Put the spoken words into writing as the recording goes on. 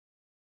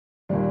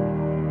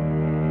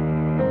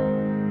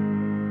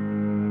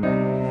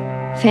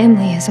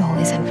Family is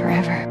always and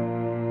forever.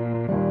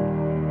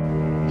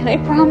 And I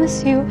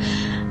promise you,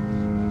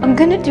 I'm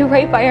gonna do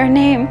right by our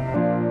name.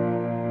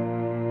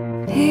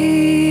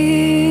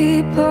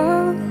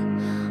 People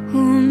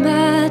who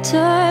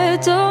matter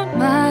don't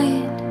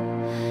mind.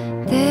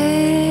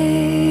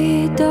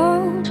 They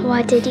don't. So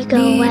why did he go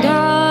away?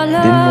 I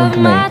didn't want to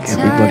make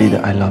everybody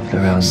that I loved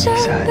around me sad.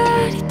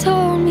 Somebody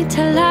told me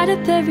to light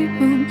up every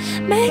room,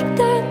 make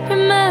them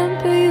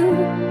remember you.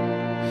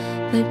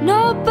 But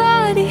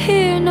nobody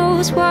here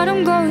knows what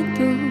I'm going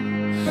through.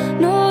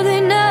 No,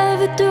 they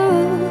never do.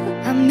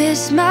 I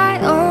miss my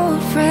old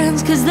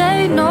friends, cause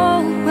they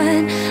know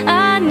when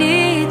I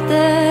need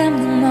them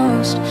the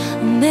most.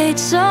 I made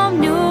some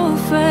new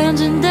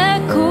friends and they're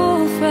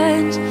cool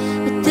friends,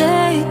 but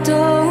they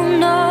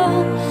don't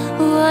know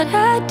what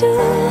I do,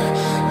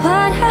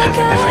 what I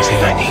got,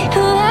 everything I need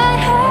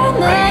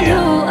right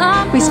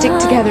here. We stick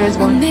together as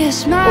one,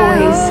 always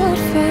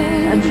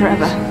and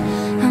forever,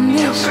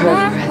 till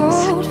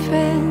forever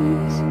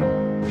ends.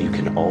 You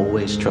can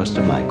always trust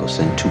a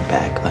Mikaelson to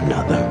back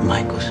another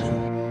Mikaelson.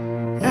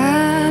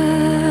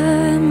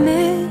 I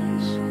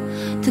miss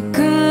the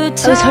good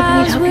times. I was hoping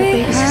you'd help your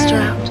baby sister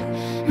out.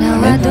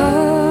 Now I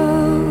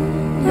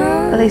don't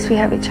know. At least we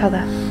have each other.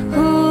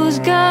 Who's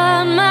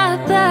got my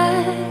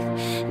back?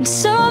 And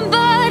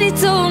somebody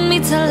told me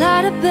to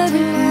light up every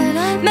room,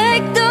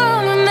 make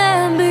them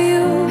remember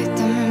you.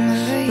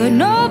 But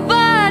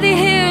nobody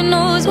here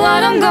knows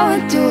what I'm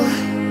going through.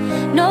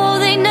 No,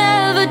 they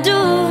never do.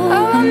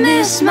 Oh, I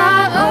miss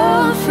my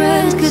old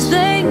friends, cause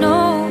they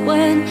know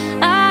when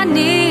I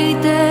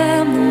need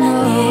them the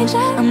most.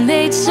 I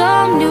made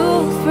some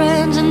new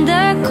friends and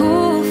they're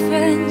cool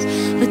friends,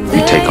 but they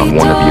You take on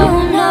one of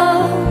don't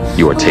know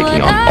you are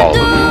taking on all of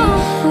you.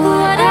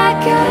 what I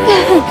got,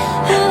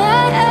 who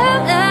I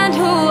am and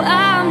who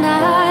I'm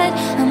not.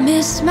 I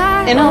miss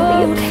my And I'll be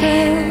old okay.